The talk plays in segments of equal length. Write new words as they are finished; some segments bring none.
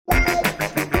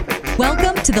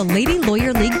Welcome to the Lady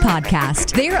Lawyer League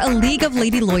podcast. They're a league of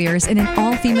lady lawyers in an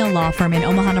all-female law firm in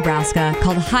Omaha, Nebraska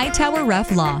called Hightower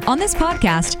Ref Law. On this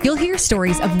podcast, you'll hear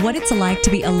stories of what it's like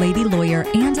to be a lady lawyer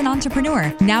and an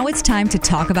entrepreneur. Now it's time to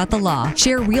talk about the law,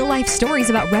 share real-life stories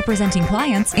about representing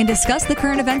clients, and discuss the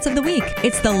current events of the week.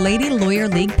 It's the Lady Lawyer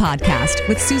League podcast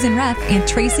with Susan Reff and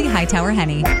Tracy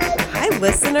Hightower-Henney. Hi,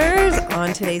 listeners.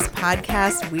 On today's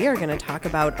podcast, we are going to talk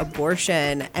about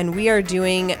abortion, and we are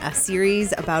doing a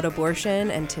series about abortion,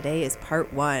 and today is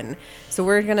part 1. So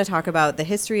we're going to talk about the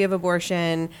history of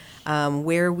abortion,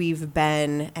 where we've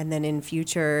been, and then in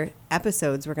future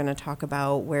episodes, we're going to talk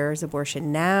about where is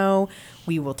abortion now.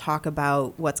 We will talk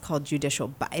about what's called judicial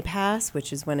bypass,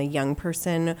 which is when a young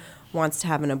person wants to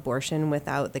have an abortion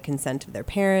without the consent of their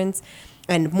parents,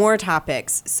 and more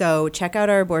topics. So check out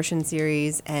our abortion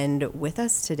series. And with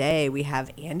us today, we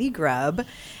have Andy Grubb.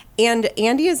 And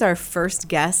Andy is our first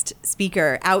guest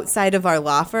speaker outside of our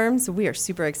law firm. So we are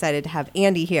super excited to have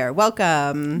Andy here.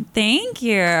 Welcome. Thank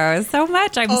you so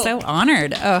much. I'm so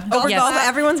honored.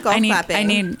 Everyone's golf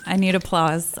clapping. I need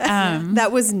applause.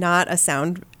 That was not a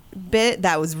sound bit.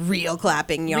 That was real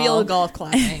clapping, y'all. Real golf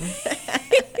clapping.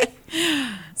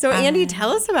 So Andy,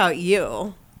 tell us about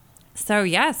you. So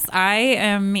yes, I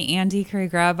am Andy Curry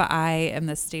Grubb. I am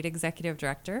the state executive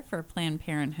director for Planned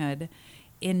Parenthood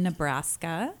in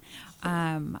Nebraska.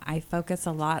 I focus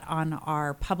a lot on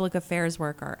our public affairs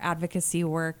work, our advocacy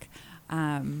work,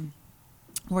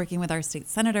 working with our state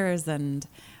senators and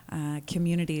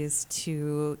communities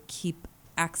to keep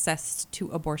access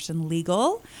to abortion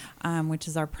legal, which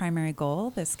is our primary goal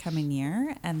this coming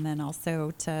year, and then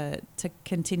also to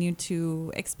continue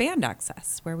to expand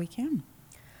access where we can.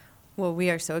 Well, we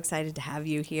are so excited to have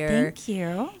you here. Thank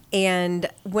you. And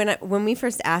when we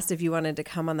first asked if you wanted to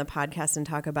come on the podcast and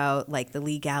talk about like the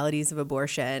legalities of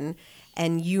abortion,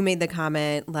 and you made the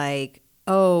comment like,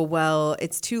 oh, well,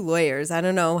 it's 2 lawyers. I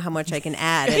don't know how much I can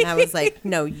add. And I was like,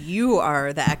 no, you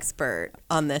are the expert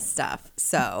on this stuff.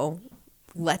 So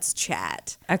let's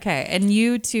chat. Okay. And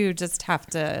you two just have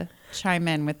to chime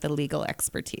in with the legal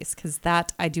expertise, because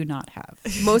that I do not have.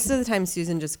 Most of the time,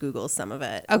 Susan just Googles some of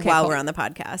it while we're on the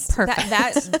podcast.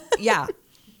 Perfect. Yeah.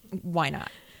 Why not?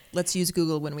 Let's use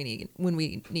Google when we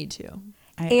need to.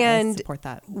 I support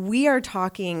that. We are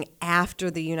talking after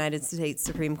the United States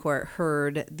Supreme Court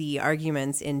heard the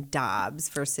arguments in Dobbs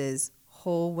versus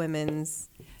Whole Women's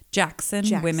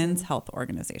Jackson Women's Health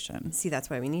Organization. See, that's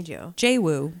why we need you.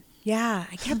 JWU. Yeah,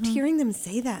 I kept hearing them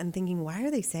say that and thinking, why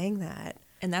are they saying that?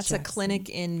 And that's Jackson. a clinic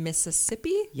in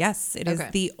Mississippi? Yes, it is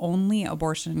the only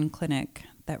abortion clinic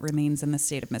that remains in the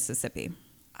state of Mississippi.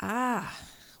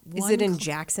 Is it in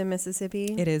Jackson,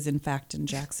 Mississippi? It is, in fact, in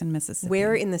Jackson, Mississippi.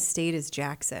 Where in the state is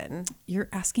Jackson? You're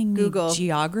asking me Google.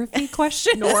 Geography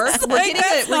question? North. We're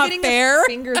getting fair. a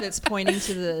finger that's pointing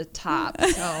to the top.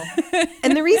 So.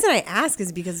 And the reason I ask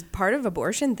is because part of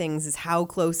abortion things is how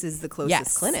close is the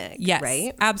closest clinic, yes,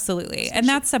 right? Absolutely. And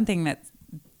that's something that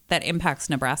impacts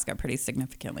Nebraska pretty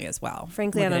significantly as well.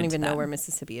 Frankly, I don't even know where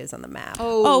Mississippi is on the map.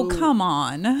 Oh, come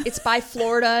on. It's by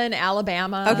Florida and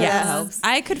Alabama. Okay, that helps.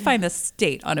 I could find the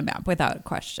state on a map without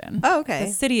question. Oh, okay.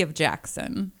 The city of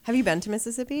Jackson. Have you been to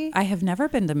Mississippi? I have never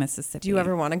been to Mississippi. Do you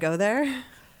ever want to go there?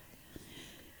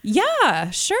 Yeah,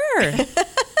 sure.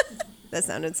 That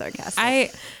sounded sarcastic.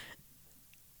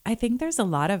 I think there's a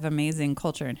lot of amazing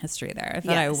culture and history there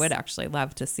that I would actually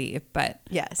love to see. But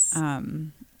yes.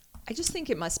 I just think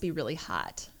it must be really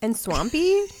hot. And swampy?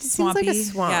 It seems like a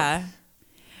swamp. Yeah.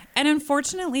 And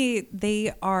unfortunately,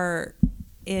 they are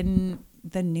in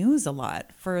the news a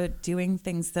lot for doing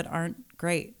things that aren't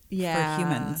great for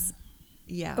humans.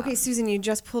 Yeah. Okay, Susan, you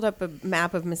just pulled up a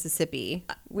map of Mississippi.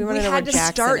 We want to know where had to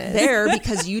Jackson start is. there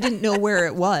because you didn't know where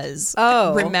it was.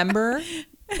 Oh. Remember?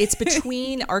 It's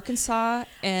between Arkansas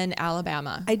and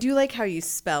Alabama. I do like how you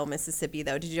spell Mississippi,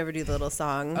 though. Did you ever do the little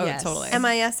song? Oh, yes. Totally.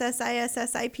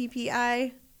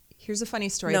 Mississippi. Here's a funny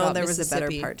story No, about there was a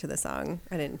Mississippi. better part to the song.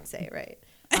 I didn't say it right.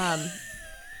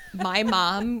 My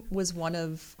mom was one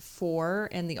of 4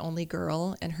 and the only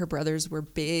girl, and her brothers were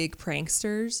big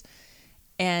pranksters.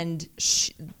 And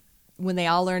when they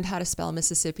all learned how to spell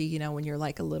Mississippi, you know, when you're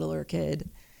like a littler kid,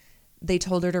 they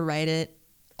told her to write it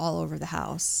all over the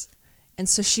house. And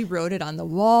so she wrote it on the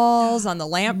walls, on the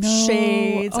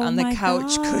lampshades, on the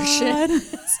couch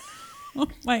cushions. Oh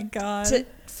my God.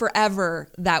 Forever,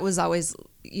 that was always,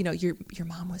 you know, your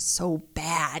mom was so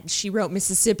bad. She wrote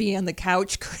Mississippi on the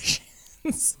couch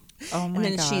cushions. Oh my And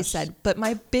then gosh. she said, but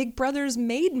my big brothers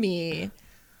made me.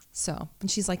 So,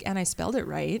 and she's like, and I spelled it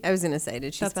right. I was going to say,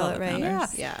 did she That's spell all it that right?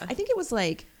 matters. Yeah. I think it was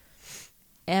like,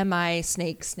 M-I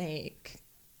snake, snake.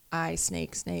 I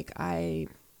snake, snake. I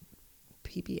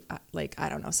PPI, like, I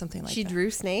don't know, something like She that.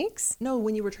 drew snakes? No,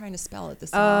 when you were trying to spell it, the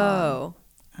song. Oh.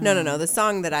 No. The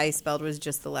song that I spelled was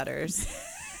just the letters.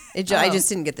 I just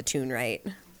didn't get the tune right.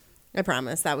 I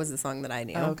promise. That was the song that I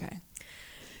knew. Oh, okay.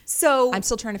 So I'm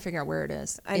still trying to figure out where it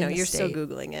is. I know, in the you're still state.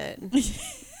 Googling it.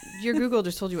 Your Google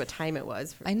just told you what time it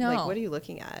was. I know. Like, what are you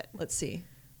looking at? Let's see.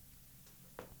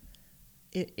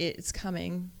 It's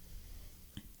coming.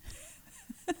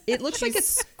 It looks like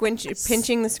it's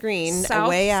pinching the screen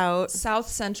way out. South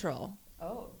Central.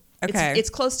 Okay. It's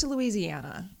close to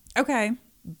Louisiana, Okay.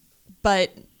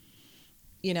 but,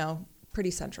 you know,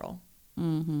 pretty central.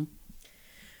 Mm-hmm.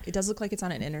 It does look like it's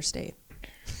on an interstate.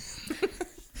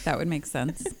 That would make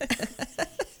sense.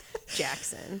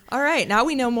 Jackson. All right. Now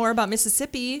we know more about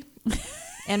Mississippi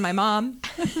and my mom.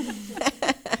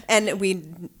 And we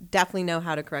definitely know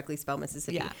how to correctly spell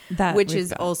Mississippi, Yeah. That which we've is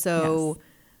got. also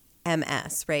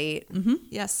MS, right? Mm-hmm.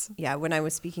 Yes. Yeah, when I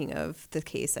was speaking of the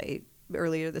case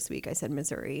earlier this week, I said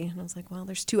Missouri. And I was like, well,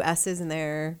 there's 2 S's in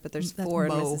there, but there's That's 4 in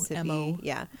Mo, Mississippi. M-O.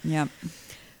 Yeah. Yep.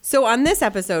 So on this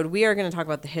episode, we are going to talk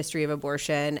about the history of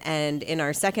abortion. And in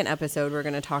our second episode, we're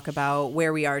going to talk about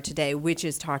where we are today, which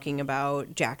is talking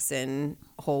about Jackson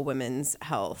Hole Women's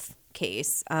Health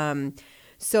case.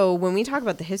 So when we talk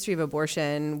about the history of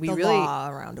abortion, we The really... law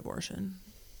around abortion.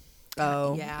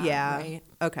 Oh, Yeah, right.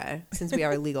 Okay, since we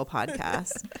are a legal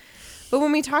podcast. But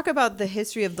when we talk about the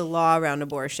history of the law around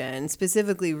abortion,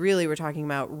 specifically, really, we're talking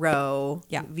about Roe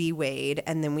v. Wade,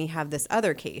 and then we have this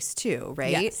other case too,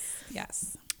 right?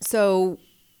 Yes. So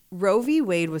Roe v.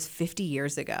 Wade was 50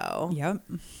 years ago. Yep.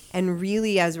 And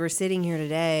really, as we're sitting here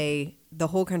today, the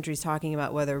whole country's talking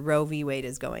about whether Roe v. Wade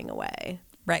is going away.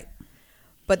 Right.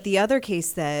 But the other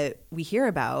case that we hear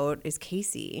about is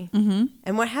Casey. Mm-hmm.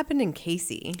 And what happened in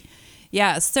Casey?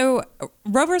 Yeah. So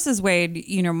Roe versus Wade,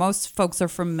 you know, most folks are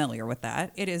familiar with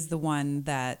that. It is the one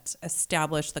that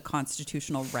established the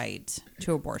constitutional right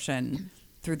to abortion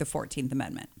through the 14th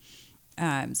Amendment.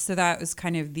 So that was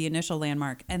kind of the initial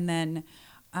landmark. And then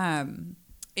in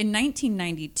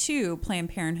 1992, Planned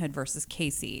Parenthood versus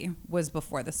Casey was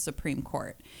before the Supreme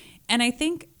Court. And I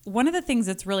think one of the things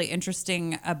that's really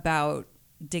interesting about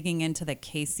digging into the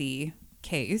Casey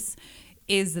case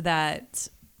is that...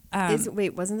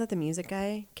 wasn't that the music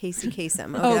guy? Casey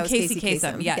Kasem. Okay, Oh, that was Casey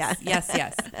Kasem. Yes, Yeah.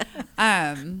 yes.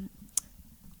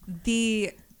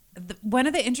 The one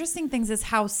of the interesting things is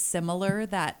how similar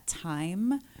that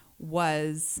time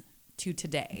was to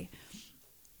today.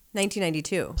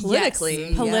 1992.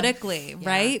 Politically.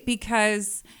 Right?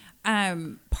 Because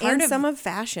part And of some of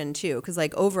fashion, too, because,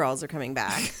 like, overalls are coming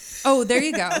back. oh, there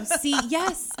you go. See,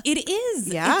 yes, it is.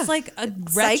 Yeah. It's like a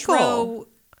Cycle. retro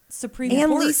Supreme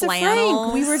And Court. Lisa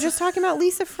flannels. Frank. We were just talking about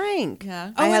Lisa Frank.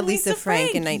 Yeah. I Oh, had and Lisa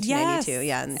Frank in Frank. 1992. Yes.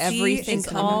 Yeah. And Everything She is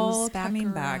comes all back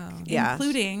coming back, around. Yeah.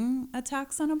 including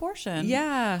attacks on abortion.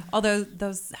 Yeah. Although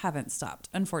those haven't stopped,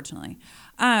 unfortunately.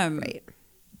 right.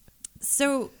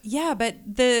 So, yeah, but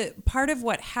the part of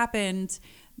what happened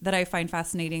that I find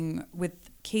fascinating with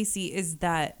Casey is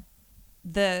that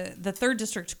the 3rd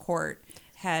District Court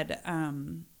had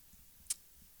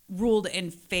ruled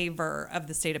in favor of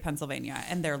the state of Pennsylvania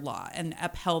and their law and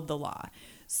upheld the law.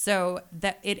 So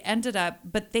that it ended up,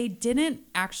 but they didn't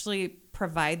actually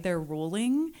provide their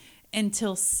ruling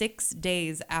until 6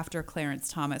 days after Clarence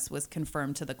Thomas was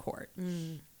confirmed to the court.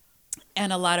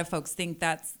 And a lot of folks think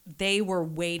they were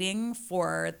waiting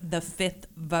for the 5th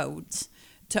vote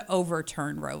to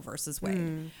overturn Roe versus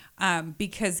Wade.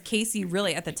 Because Casey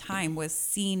really at the time was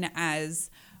seen as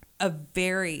a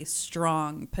very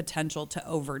strong potential to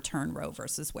overturn Roe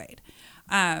versus Wade.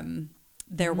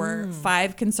 There were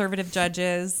 5 conservative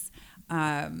judges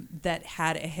that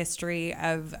had a history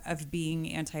of being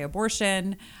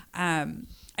anti-abortion.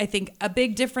 I think a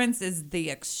big difference is the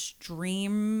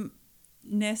extremeness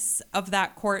of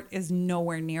that court is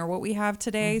nowhere near what we have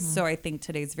today. So I think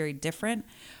today's very different.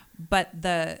 But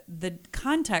the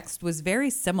context was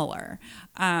very similar.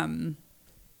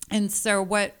 And so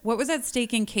what was at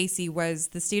stake in Casey was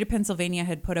the state of Pennsylvania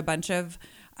had put a bunch of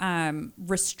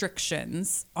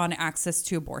restrictions on access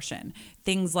to abortion.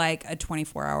 Things like a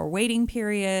 24-hour waiting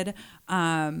period,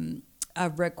 a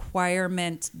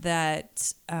requirement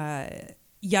that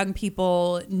young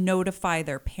people notify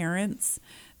their parents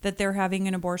that they're having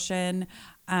an abortion.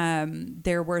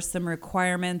 There were some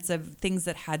requirements of things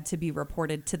that had to be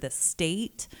reported to the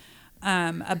state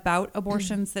about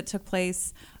abortions that took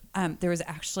place. There was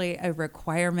actually a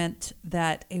requirement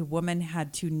that a woman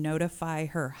had to notify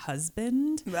her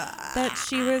husband that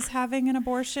she was having an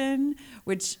abortion,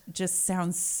 which just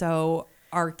sounds so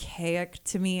archaic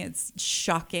to me. It's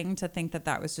shocking to think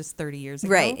that was just 30 years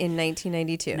ago. Right, in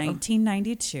 1992.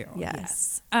 1992.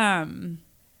 Yes.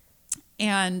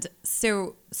 And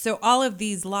so all of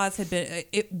these laws had been,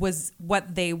 it was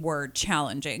what they were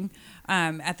challenging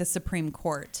at the Supreme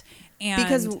Court. And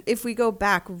because if we go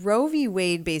back, Roe v.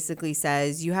 Wade basically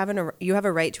says you have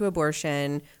a right to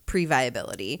abortion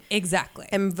pre-viability. Exactly.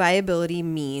 And viability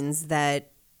means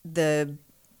that the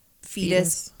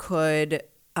fetus could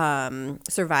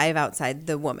survive outside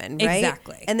the woman, right?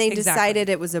 Exactly. And they decided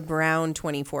it was around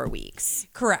 24 weeks.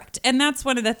 Correct. And that's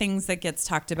one of the things that gets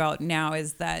talked about now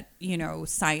is that,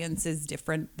 science is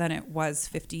different than it was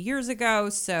 50 years ago.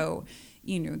 So,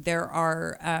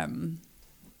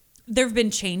 there have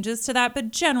been changes to that,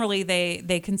 but generally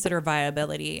they consider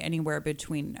viability anywhere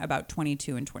between about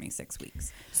 22 and 26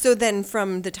 weeks. So then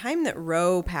from the time that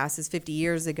Roe passes 50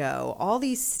 years ago, all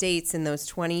these states in those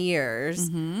 20 years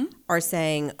are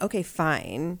saying, okay,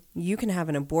 fine, you can have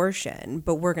an abortion,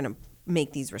 but we're going to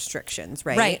make these restrictions,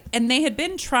 right? Right. And they had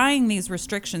been trying these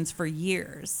restrictions for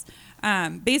years,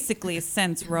 basically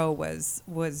since Roe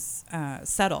was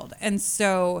settled. And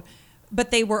so,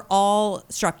 but they were all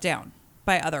struck down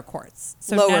by other courts.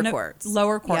 So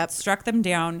lower courts struck them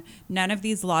down. None of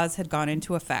these laws had gone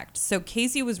into effect. So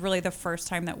Casey was really the first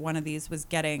time that one of these was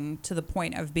getting to the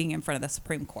point of being in front of the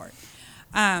Supreme Court.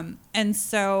 And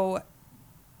so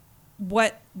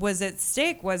what was at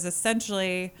stake was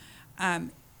essentially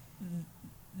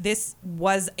this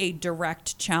was a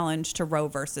direct challenge to Roe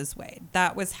versus Wade.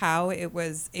 That was how it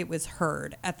was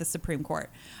heard at the Supreme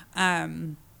Court.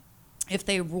 If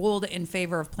they ruled in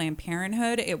favor of Planned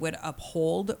Parenthood, it would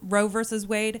uphold Roe versus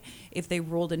Wade. If they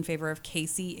ruled in favor of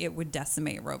Casey, it would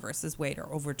decimate Roe versus Wade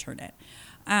or overturn it.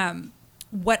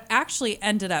 What actually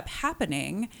ended up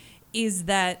happening is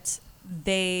that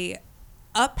they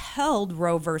upheld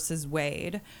Roe versus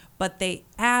Wade, but they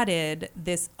added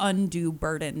this undue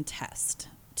burden test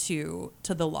to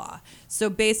the law. So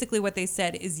basically what they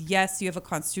said is, yes, you have a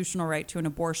constitutional right to an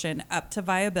abortion up to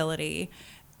viability,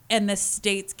 and the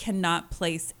states cannot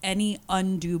place any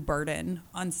undue burden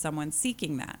on someone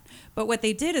seeking that. But what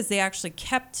they did is they actually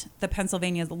kept the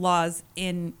Pennsylvania laws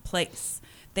in place.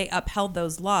 They upheld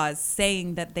those laws,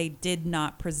 saying that they did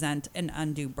not present an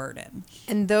undue burden.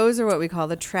 And those are what we call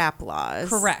the trap laws.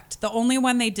 Correct. The only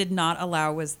one they did not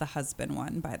allow was the husband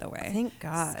one, by the way. Thank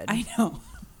God. I know.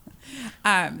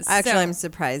 Actually, I'm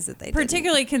surprised that they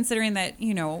particularly considering that,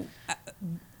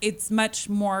 it's much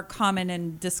more common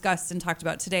and discussed and talked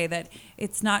about today that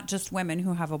it's not just women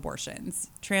who have abortions.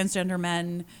 Transgender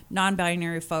men,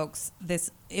 non-binary folks,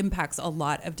 this impacts a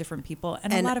lot of different people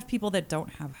and a lot of people that don't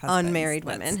have husbands. Unmarried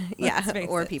women,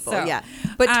 or people, so, yeah.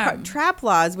 But trap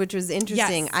laws, which was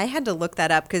interesting, yes. I had to look that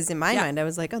up because in my mind I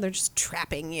was like, oh, they're just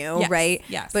trapping you, right?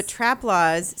 Yes. But trap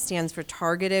laws stands for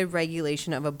Targeted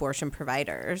Regulation of Abortion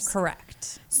Providers.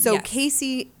 Correct. So yes.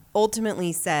 Casey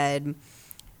ultimately said,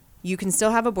 you can still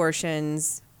have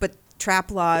abortions, but trap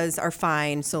laws are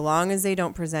fine so long as they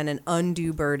don't present an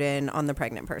undue burden on the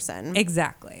pregnant person.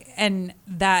 Exactly. And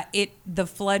that the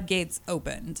floodgates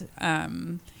opened,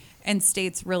 and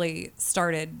states really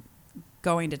started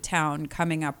going to town,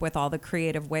 coming up with all the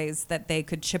creative ways that they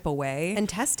could chip away and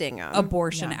testing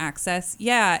abortion access.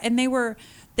 Yeah. And they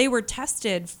were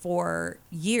tested for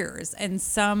years, and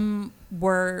some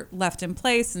were left in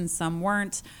place and some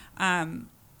weren't.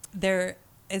 There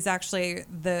is actually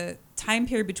the time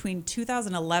period between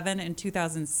 2011 and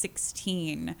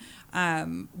 2016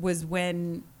 was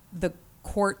when the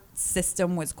court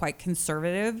system was quite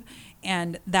conservative,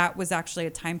 and that was actually a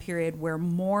time period where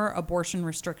more abortion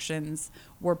restrictions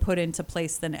were put into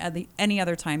place than any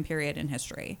other time period in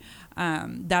history.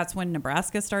 That's when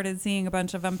Nebraska started seeing a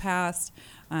bunch of them passed,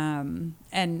 and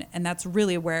that's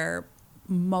really where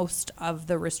most of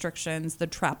the restrictions, the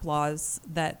trap laws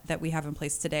that we have in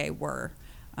place today were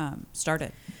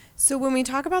started. So when we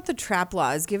talk about the trap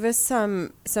laws, give us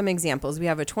some examples. We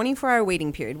have a 24-hour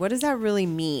waiting period. What does that really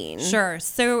mean? Sure.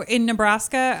 So in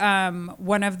Nebraska,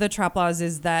 one of the trap laws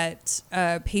is that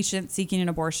a patient seeking an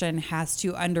abortion has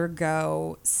to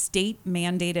undergo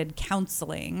state-mandated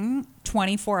counseling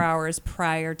 24 hours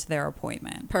prior to their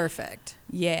appointment. Perfect.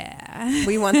 Yeah.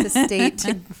 We want the state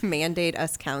to mandate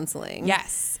us counseling.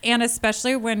 Yes. And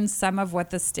especially when some of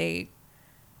what the state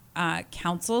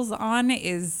counsels on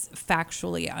is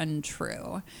factually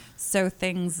untrue. So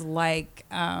things like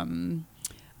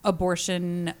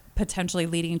abortion potentially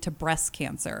leading to breast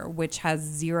cancer, which has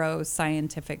zero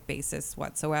scientific basis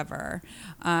whatsoever.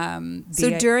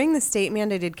 So during the state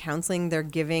mandated counseling, they're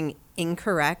giving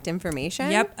incorrect information?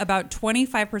 Yep. About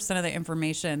 25% of the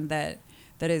information that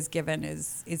is given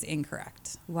is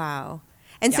incorrect. Wow.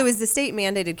 And so is the state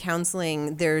mandated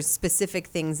counseling, there's specific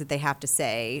things that they have to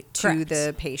say to Correct.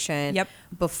 the patient Yep.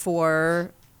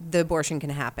 before the abortion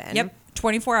can happen? Yep.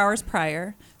 24 hours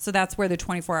prior. So that's where the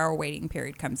 24-hour waiting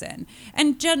period comes in.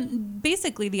 And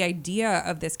basically the idea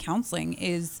of this counseling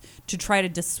is to try to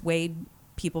dissuade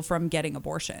people from getting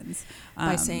abortions.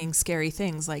 By saying scary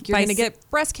things like you're going to get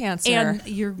breast cancer. And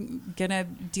you're going to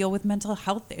deal with mental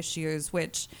health issues,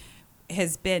 which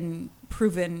has been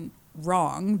proven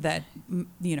wrong that,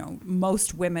 you know,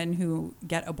 most women who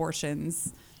get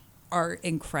abortions are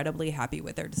incredibly happy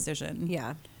with their decision.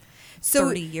 Yeah. So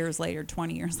 30 years later,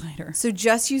 20 years later. So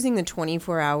just using the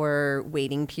 24-hour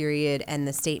waiting period and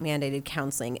the state-mandated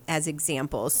counseling as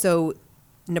examples. So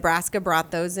Nebraska brought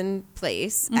those in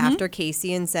place after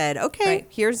Casey and said, okay,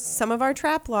 here's some of our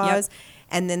trap laws. Yep.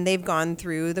 And then they've gone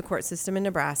through the court system in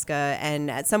Nebraska. And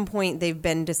at some point, they've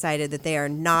been decided that they are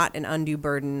not an undue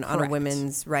burden on a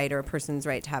woman's right or a person's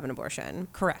right to have an abortion.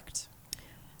 Correct.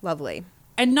 Lovely.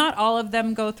 And not all of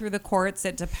them go through the courts.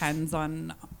 It depends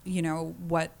on, you know,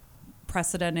 what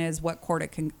precedent is, what court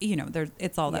it can, you know,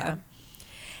 it's all that.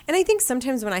 And I think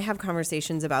sometimes when I have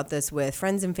conversations about this with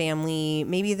friends and family,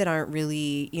 maybe that aren't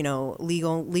really, you know,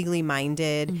 legally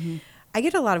minded, I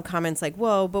get a lot of comments like,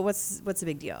 whoa, but what's the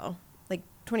big deal? Like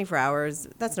 24 hours,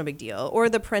 that's no big deal. Or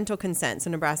the parental consent. So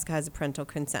Nebraska has a parental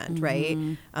consent, right?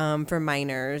 For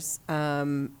minors.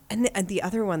 And the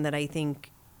other one that I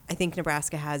think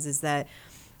Nebraska has is that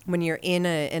when you're in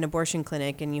an abortion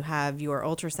clinic and you have your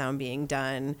ultrasound being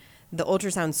done, the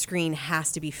ultrasound screen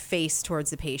has to be faced towards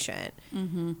the patient.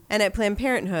 And at Planned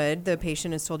Parenthood, the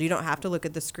patient is told you don't have to look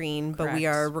at the screen, but we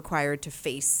are required to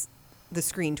face the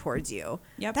screen towards you.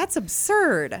 Yep. That's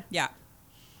absurd. Yeah.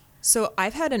 So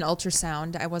I've had an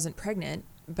ultrasound. I wasn't pregnant,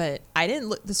 but I didn't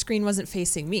look, the screen wasn't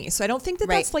facing me. So I don't think that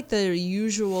that's like the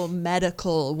usual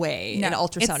medical way an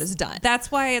ultrasound is done.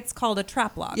 That's why it's called a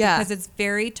trap law. Yeah. Because it's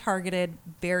very targeted,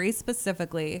 very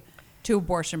specifically to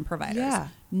abortion providers. Yeah.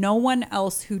 No one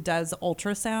else who does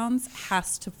ultrasounds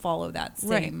has to follow that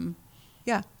same.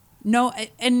 Yeah. No,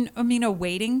 and I mean, a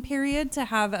waiting period to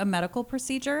have a medical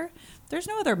procedure. There's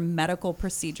no other medical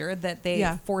procedure that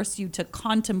they force you to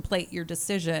contemplate your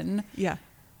decision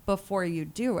before you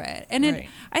do it. And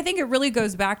I think it really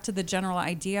goes back to the general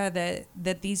idea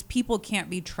that these people can't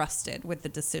be trusted with the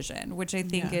decision, which I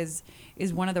think is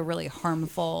one of the really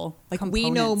harmful components. We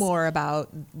know more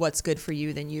about what's good for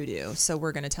you than you do, so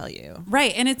we're going to tell you.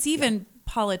 Right. And it's even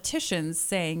politicians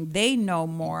saying they know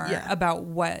more about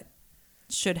what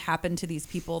should happen to these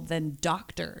people than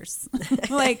doctors.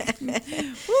 Like,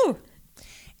 whew.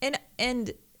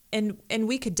 And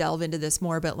we could delve into this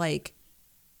more, but like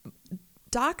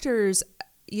doctors,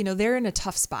 you know, they're in a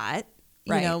tough spot.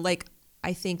 You know, like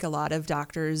I think a lot of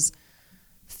doctors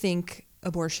think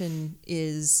abortion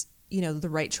is, you know, the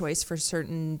right choice for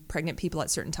certain pregnant people at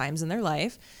certain times in their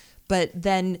life. But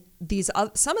then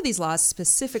some of these laws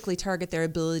specifically target their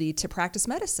ability to practice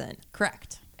medicine.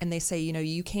 Correct. And they say, you know,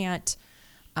 you can't,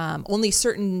 only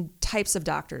certain types of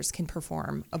doctors can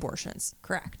perform abortions.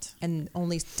 Correct. And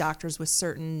only doctors with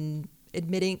certain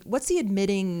what's the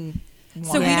admitting one?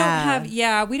 So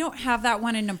we don't have that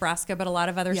one in Nebraska, but a lot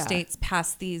of other states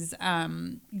pass these,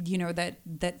 you know,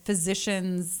 that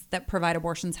physicians that provide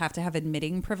abortions have to have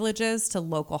admitting privileges to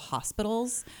local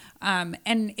hospitals. And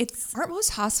aren't most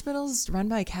hospitals run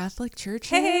by Catholic churches?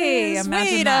 Hey,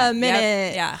 imagine wait that. a minute.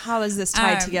 Yep. Yeah. How is this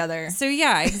tied together? So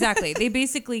exactly. They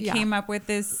basically came up with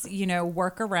this, you know,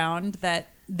 workaround that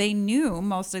they knew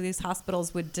most of these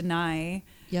hospitals would deny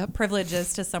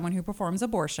privileges to someone who performs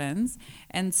abortions.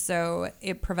 And so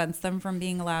it prevents them from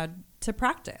being allowed to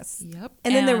practice. Yep.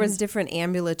 And then there was different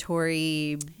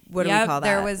ambulatory, what do we call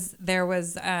that? There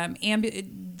was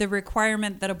the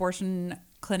requirement that abortion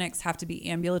clinics have to be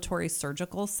ambulatory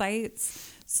surgical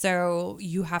sites. So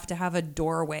you have to have a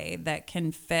doorway that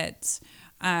can fit,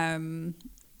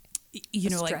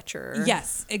 stretcher. Like,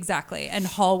 yes, exactly. And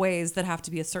hallways that have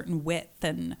to be a certain width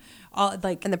and all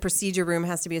and the procedure room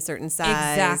has to be a certain size.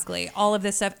 Exactly. All of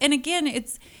this stuff. And again,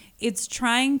 it's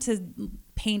trying to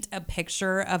paint a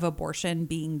picture of abortion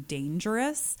being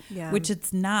dangerous, which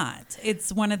it's not.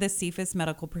 It's one of the safest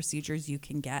medical procedures you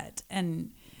can get.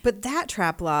 But that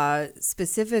trap law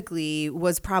specifically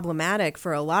was problematic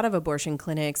for a lot of abortion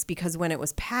clinics because when it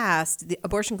was passed, the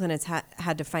abortion clinics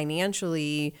had to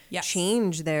financially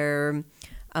change their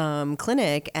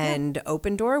clinic and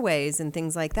open doorways and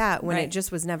things like that when it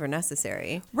just was never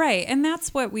necessary. Right. And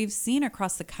that's what we've seen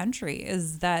across the country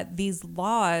is that these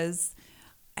laws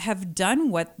have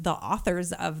done what the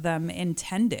authors of them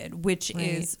intended, which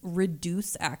is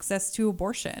reduce access to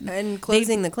abortion. And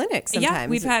closing the clinics sometimes. Yeah,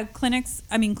 we've had clinics.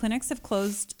 I mean, clinics have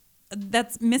closed.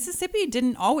 Mississippi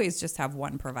didn't always just have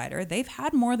one provider. They've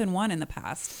had more than one in the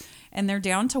past. and they're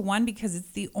down to one because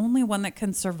it's the only one that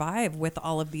can survive with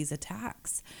all of these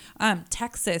attacks.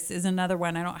 Texas is another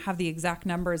one. I don't have the exact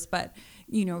numbers, but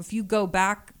if you go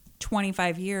back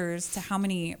 25 years to how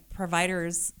many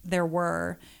providers there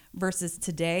were versus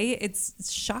today,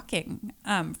 it's shocking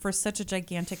for such a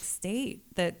gigantic state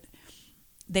that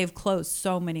they've closed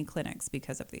so many clinics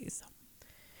because of these.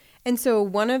 And so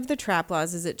one of the trap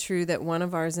laws, is it true that one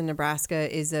of ours in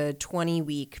Nebraska is a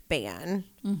 20-week ban,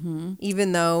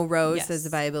 even though Roe says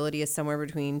the viability is somewhere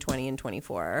between 20 and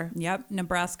 24? Yep.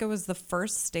 Nebraska was the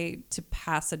first state to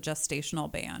pass a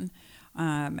gestational ban,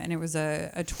 and it was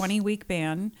a 20-week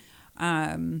ban.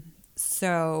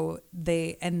 So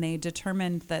they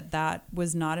determined that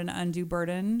was not an undue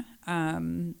burden,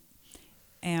 and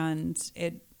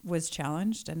it was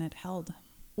challenged and it held.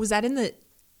 Was that in the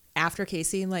after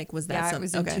Casey? Was that? Yeah, it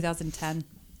was in 2010.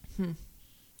 So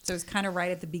it was kind of right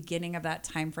at the beginning of that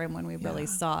time frame when we really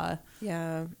saw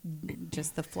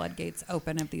just the floodgates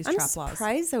open of these trap laws. I'm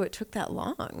surprised though it took that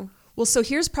long. Well, so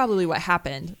here's probably what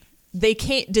happened.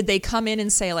 Did they come in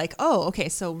and say oh, okay,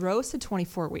 so Roe said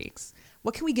 24 weeks.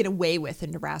 What can we get away with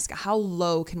in Nebraska? How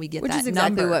low can we get that number? Which is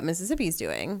exactly what Mississippi's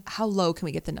doing. How low can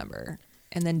we get the number?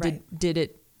 And then did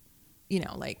it,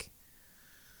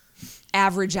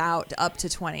 average out up to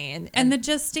 20? And the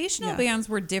gestational bans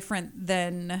were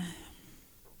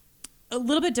a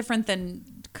little bit different than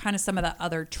kind of some of the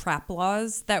other trap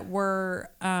laws that were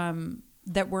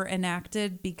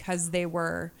enacted, because they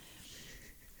were,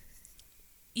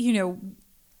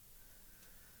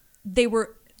 they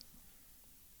were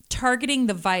targeting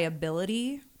the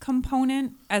viability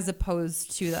component as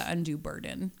opposed to the undue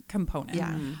burden component.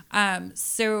 Yeah.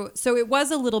 So it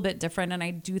was a little bit different, and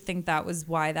I do think that was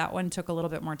why that one took a little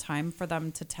bit more time for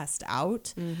them to test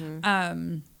out.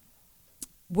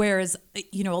 Whereas,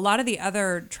 a lot of the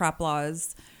other trap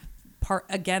laws,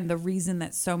 the reason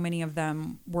that so many of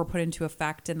them were put into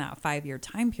effect in that 5-year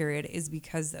time period is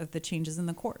because of the changes in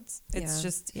the courts. It's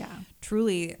just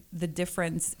truly the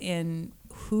difference in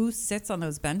who sits on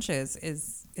those benches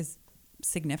is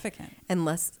significant. And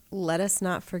let us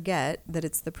not forget that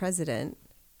it's the president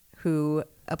who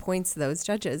appoints those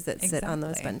judges that sit on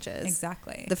those benches.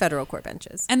 Exactly. The federal court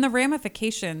benches. And the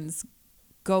ramifications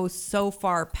go so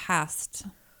far past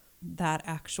that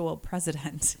actual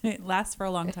president. It lasts for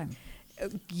a long time.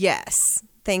 Yes.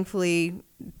 Thankfully,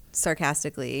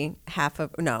 sarcastically,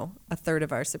 a third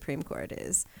of our Supreme Court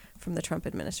is from the Trump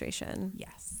administration.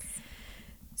 Yes.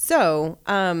 So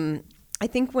I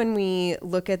think when we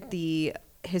look at the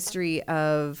history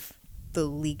of the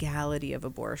legality of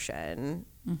abortion,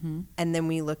 and then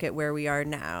we look at where we are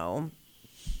now,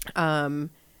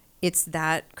 it's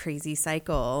that crazy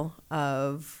cycle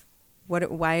of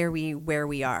why are we where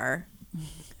we are?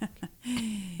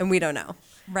 And we don't know.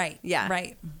 Right. Yeah.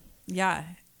 Right. Yeah.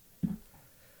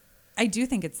 I do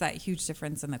think it's that huge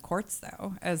difference in the courts,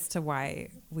 though, as to why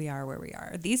we are where we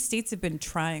are. These states have been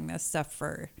trying this stuff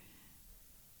for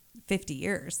 50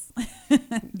 years.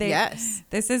 Yes.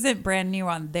 This isn't brand new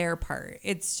on their part.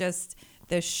 It's just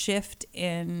the shift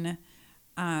in,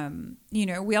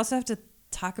 we also have to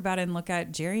talk about and look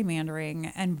at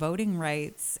gerrymandering and voting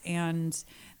rights and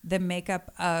the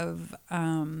makeup of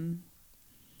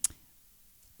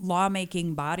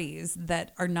lawmaking bodies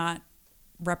that are not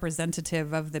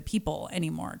representative of the people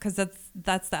anymore. Because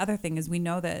that's the other thing, is we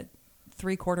know that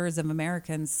 3/4 of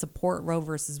Americans support Roe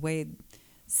versus Wade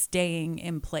staying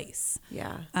in place.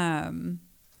 Yeah.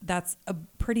 That's a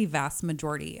pretty vast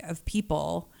majority of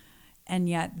people, and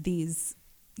yet these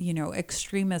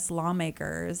extremist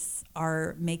lawmakers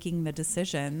are making the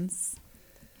decisions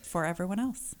for everyone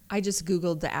else. I just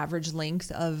Googled the average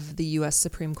length of the U.S.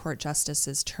 Supreme Court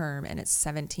justice's term, and it's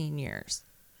 17 years.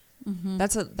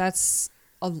 That's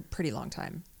a pretty long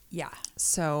time. Yeah.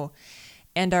 So,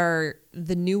 and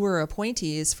the newer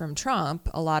appointees from Trump,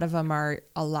 a lot of them are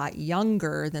a lot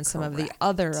younger than some of the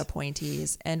other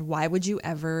appointees. And why would you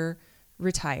ever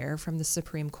retire from the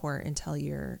Supreme Court until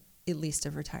you're at least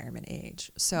of retirement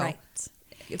age? So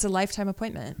it's a lifetime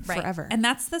appointment forever. And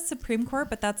that's the Supreme Court,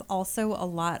 but that's also a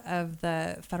lot of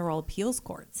the federal appeals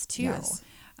courts too. Yes.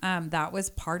 That was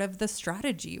part of the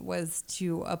strategy, was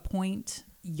to appoint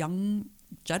young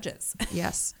judges.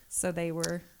 Yes. So they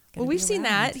were Well, we've seen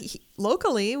that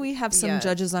locally. We have some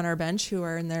judges on our bench who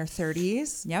are in their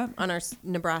 30s. Yep. On our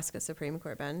Nebraska Supreme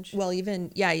Court bench. Well,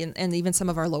 even even some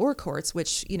of our lower courts,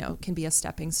 which can be a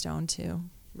stepping stone to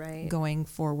going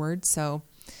forward. So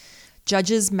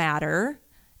judges matter,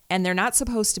 and they're not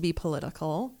supposed to be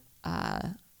political,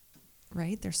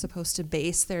 right? They're supposed to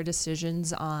base their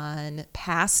decisions on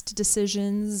past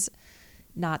decisions,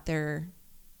 not their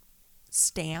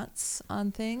stance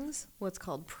on things. What's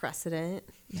called precedent,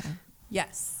 Yeah.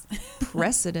 Yes.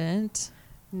 Precedent.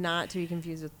 not to be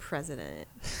confused with president.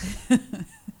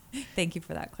 Thank you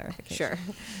for that clarification. Sure.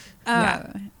 Uh,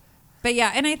 But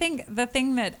yeah, and I think the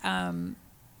thing that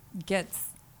gets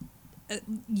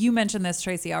you mentioned this,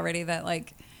 Tracy, already, that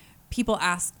like people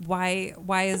ask why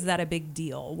is that a big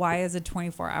deal? Why is a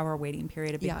 24-hour waiting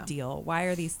period a big deal? Why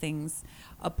are these things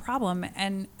a problem?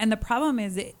 And the problem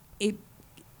is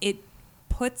it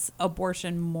puts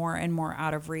abortion more and more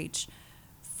out of reach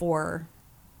for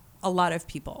a lot of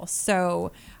people.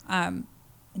 So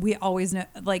we always know,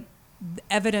 like,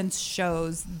 evidence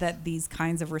shows that these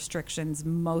kinds of restrictions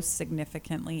most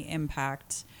significantly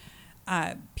impact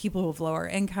people who have lower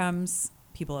incomes,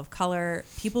 people of color,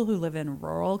 people who live in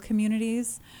rural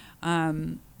communities.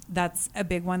 That's a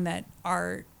big one that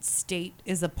our state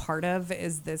is a part of,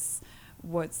 is this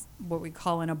what we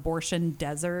call an abortion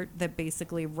desert that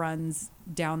basically runs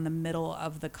down the middle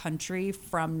of the country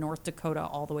from North Dakota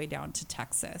all the way down to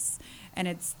Texas. And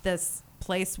it's this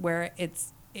place where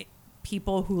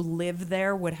people who live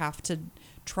there would have to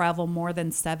travel more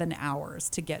than 7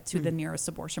 hours to get to the nearest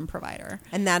abortion provider.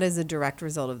 And that is a direct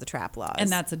result of the TRAP laws. And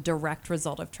that's a direct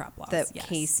result of TRAP laws. That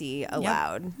Casey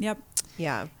allowed. Yep.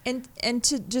 Yeah. And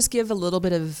to just give a little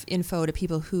bit of info to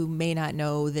people who may not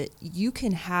know, that you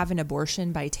can have an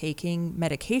abortion by taking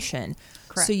medication.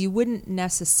 Correct. So you wouldn't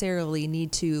necessarily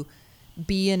need to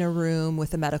be in a room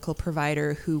with a medical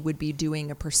provider who would be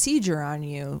doing a procedure on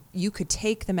you. You could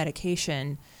take the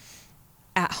medication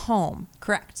at home.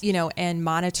 Correct. And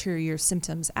monitor your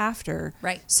symptoms after.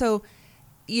 Right. So,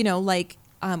 we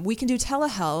can do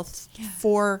telehealth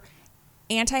for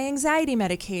anti-anxiety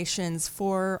medications,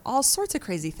 for all sorts of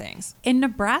crazy things. In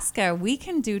Nebraska, we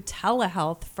can do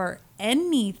telehealth for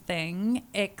anything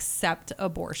except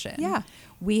abortion. Yeah.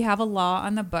 We have a law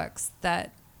on the books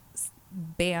that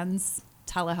bans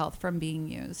telehealth from being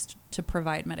used to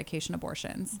provide medication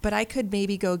abortions. But I could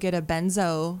maybe go get a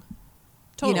benzo,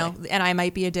 Totally. and I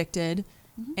might be addicted,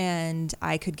 and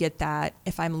I could get that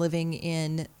if I'm living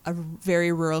in a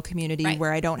very rural community Right.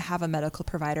 where I don't have a medical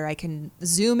provider. I can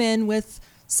Zoom in with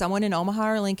someone in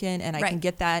Omaha or Lincoln, and I can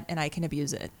get that, and I can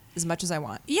abuse it as much as I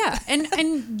want. Yeah,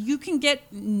 and you can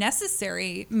get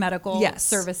necessary medical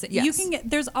services. Yes. You can get,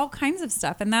 there's all kinds of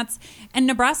stuff, and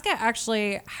Nebraska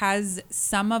actually has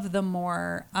some of the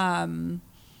more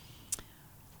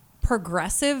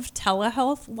progressive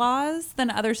telehealth laws than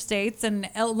other states, and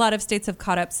a lot of states have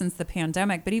caught up since the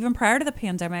pandemic. But even prior to the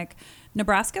pandemic,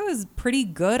 Nebraska was pretty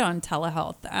good on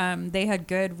telehealth. They had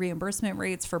good reimbursement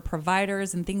rates for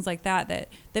providers and things like that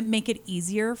make it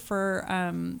easier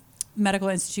for medical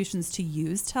institutions to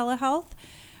use telehealth.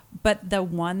 But the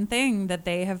one thing that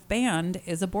they have banned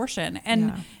is abortion.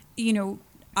 And,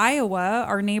 Iowa,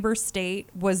 our neighbor state,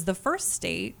 was the first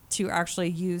state to actually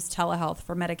use telehealth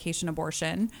for medication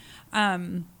abortion.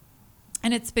 And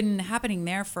it's been happening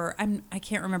there for, I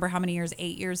can't remember how many years,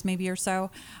 8 years maybe or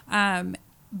so.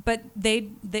 But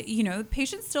the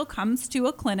patient still comes to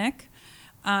a clinic.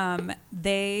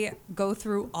 They go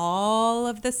through all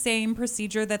of the same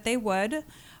procedure that they would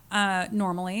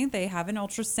normally. They have an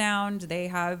ultrasound, they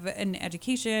have an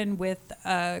education with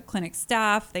clinic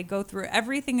staff. They go through,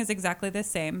 everything is exactly the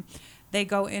same. They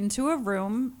go into a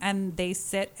room and they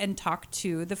sit and talk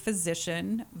to the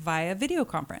physician via video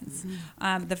conference.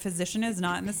 The physician is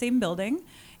not in the same building,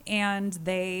 and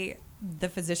the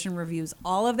physician reviews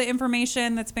all of the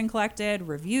information that's been collected,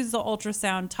 reviews the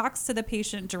ultrasound, talks to the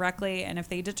patient directly, and if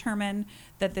they determine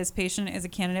that this patient is a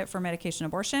candidate for medication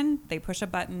abortion, they push a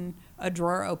button, a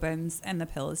drawer opens, and the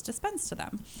pill is dispensed to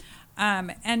them.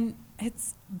 And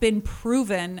it's been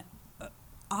proven,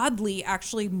 oddly,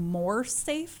 actually more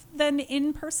safe than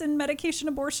in-person medication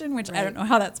abortion, which I don't know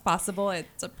how that's possible. It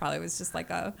probably was just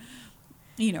like a,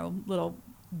 little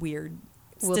weird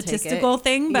statistical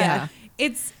thing, but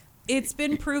it's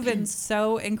been proven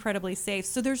so incredibly safe.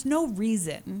 So there's no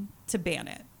reason to ban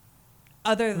it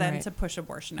other than to push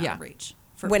abortion out of reach.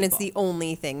 When it's the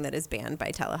only thing that is banned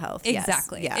by telehealth.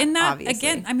 Exactly. Yes. Yeah, and that, obviously.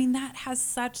 again, that has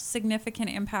such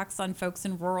significant impacts on folks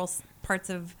in rural parts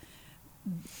of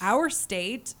our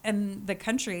state and the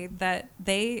country that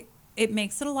it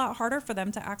makes it a lot harder for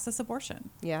them to access abortion.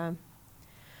 Yeah.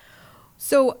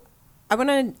 So I want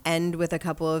to end with a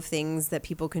couple of things that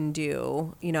people can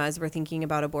do, as we're thinking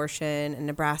about abortion in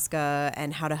Nebraska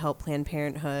and how to help Planned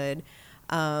Parenthood.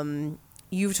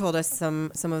 You've told us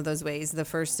some of those ways. The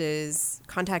first is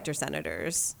contact your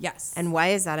senators. Yes. And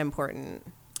why is that important?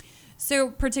 So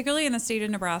particularly in the state of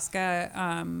Nebraska,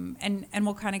 and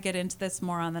we'll kind of get into this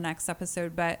more on the next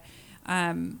episode, but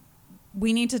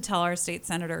we need to tell our state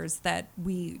senators that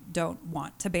we don't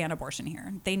want to ban abortion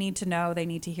here. They need to know. They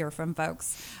need to hear from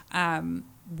folks.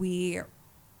 We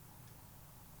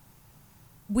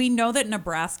know that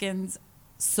Nebraskans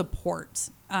support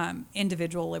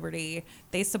individual liberty.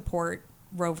 They support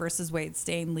Roe versus Wade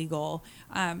staying legal.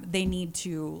 They need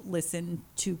to listen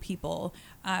to people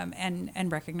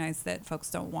and recognize that folks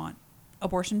don't want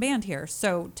abortion banned here.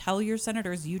 So tell your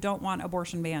senators you don't want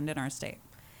abortion banned in our state.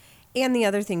 And the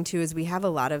other thing, too, is we have a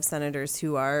lot of senators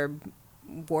who are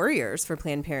warriors for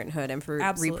Planned Parenthood and for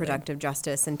reproductive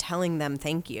justice, and telling them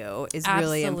thank you is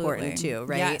really important, too,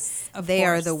 right? Yes, of They course.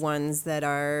 are the ones that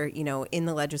are, in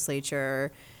the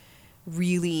legislature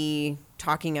really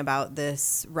talking about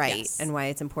this right Yes. and why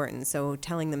it's important. So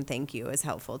telling them thank you is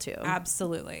helpful, too.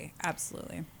 Absolutely.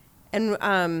 Absolutely.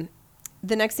 And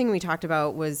the next thing we talked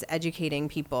about was educating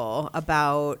people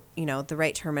about, the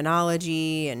right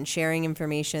terminology and sharing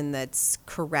information that's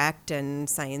correct and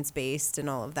science-based and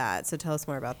all of that. So tell us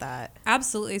more about that.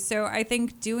 Absolutely. So I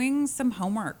think doing some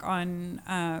homework on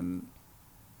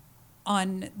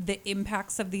the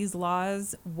impacts of these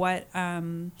laws,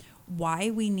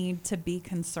 why we need to be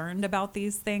concerned about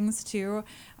these things too.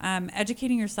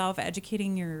 Educating yourself,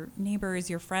 educating your neighbors,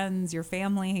 your friends, your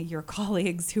family, your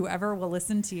colleagues, whoever will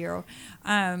listen to you.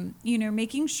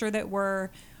 Making sure that we're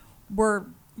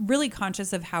really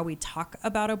conscious of how we talk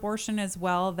about abortion as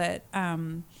well. That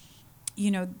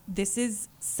this is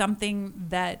something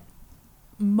that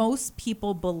most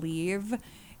people believe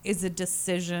is a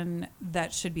decision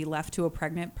that should be left to a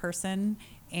pregnant person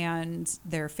and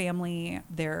their family,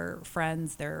 their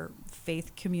friends, their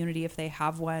faith community, if they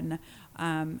have one,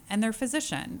 and their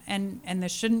physician. And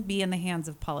this shouldn't be in the hands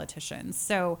of politicians.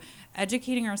 So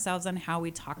educating ourselves on how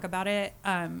we talk about it,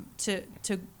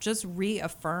 to just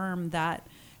reaffirm that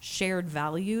shared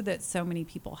value that so many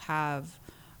people have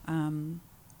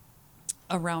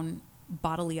around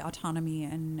bodily autonomy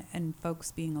and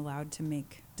folks being allowed to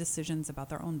make decisions about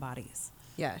their own bodies.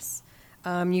 Yes.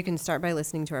 You can start by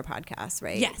listening to our podcast,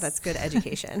 right? Yes. That's good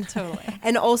education. Totally.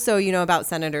 And also, about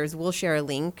senators, we'll share a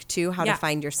link to how to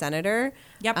find your senator.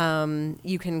 Yep.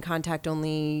 You can contact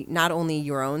not only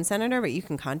your own senator, but you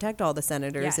can contact all the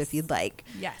senators if you'd like.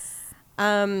 Yes.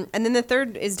 And then the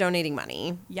third is donating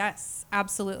money. Yes,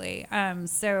 absolutely.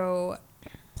 So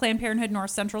Planned Parenthood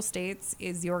North Central States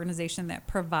is the organization that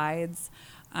provides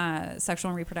sexual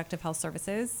and reproductive health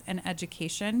services and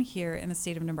education here in the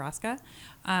state of Nebraska.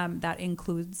 That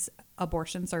includes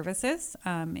abortion services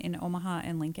in Omaha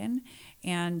and Lincoln,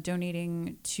 and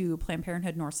donating to Planned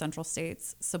Parenthood North Central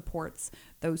States supports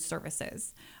those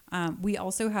services. We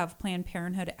also have Planned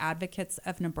Parenthood Advocates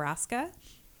of Nebraska,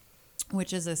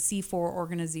 which is a C4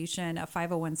 organization, a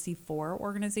 501c4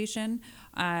 organization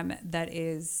that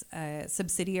is a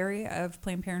subsidiary of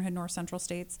Planned Parenthood North Central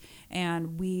States.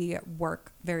 And we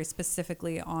work very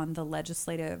specifically on the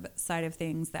legislative side of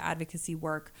things, the advocacy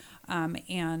work,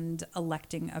 and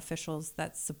electing officials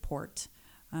that support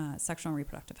sexual and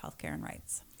reproductive health care and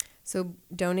rights. So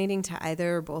donating to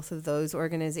either or both of those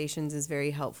organizations is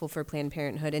very helpful for Planned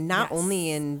Parenthood, and not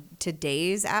only in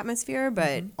today's atmosphere,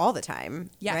 but all the time,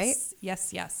 right?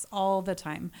 Yes, all the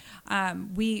time.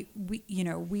 We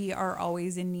are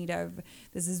always in need of,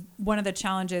 this is one of the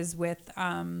challenges with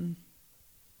kind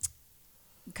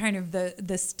of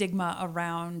the stigma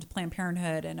around Planned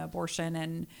Parenthood and abortion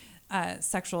and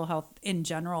sexual health in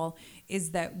general,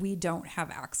 is that we don't have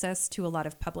access to a lot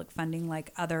of public funding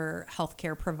like other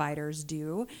healthcare providers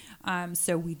do.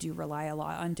 So we do rely a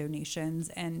lot on donations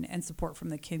and support from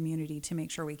the community to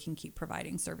make sure we can keep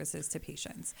providing services to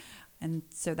patients. And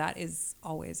so that is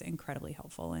always incredibly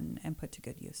helpful and put to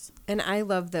good use. And I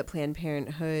love that Planned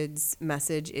Parenthood's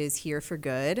message is here for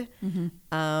good. Mm-hmm.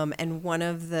 And one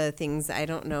of the things, I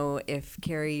don't know if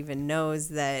Carrie even knows,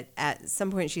 that at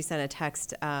some point she sent a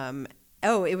text,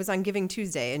 it was on Giving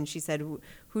Tuesday, and she said,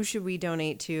 who should we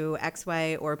donate to,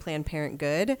 XY or Planned Parent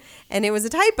Good? And it was a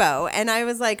typo. And I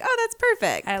was like, oh, that's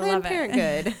perfect. I Planned love Parent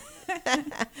it. Good.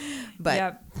 But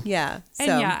Yep. yeah. So.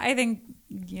 And I think,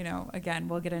 again,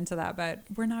 we'll get into that, but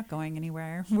we're not going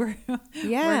anywhere. We're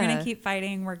going to keep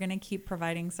fighting. We're going to keep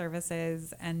providing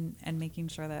services and making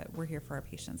sure that we're here for our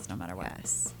patients no matter what.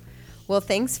 Yes. Well,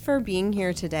 thanks for being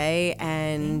here today.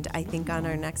 And I think on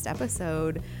our next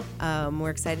episode, we're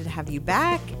excited to have you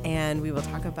back, and we will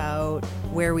talk about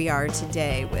where we are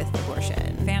today with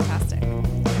abortion. Fantastic.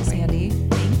 Thanks, Andy.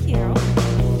 Thank you.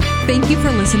 Thank you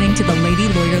for listening to the Lady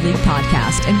Lawyer League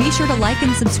podcast, and be sure to like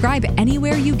and subscribe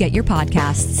anywhere you get your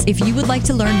podcasts. If you would like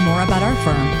to learn more about our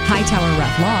firm, Hightower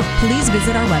Ref Law, please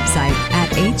visit our website at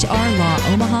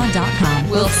hrlawomaha.com.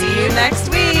 We'll see you next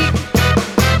week.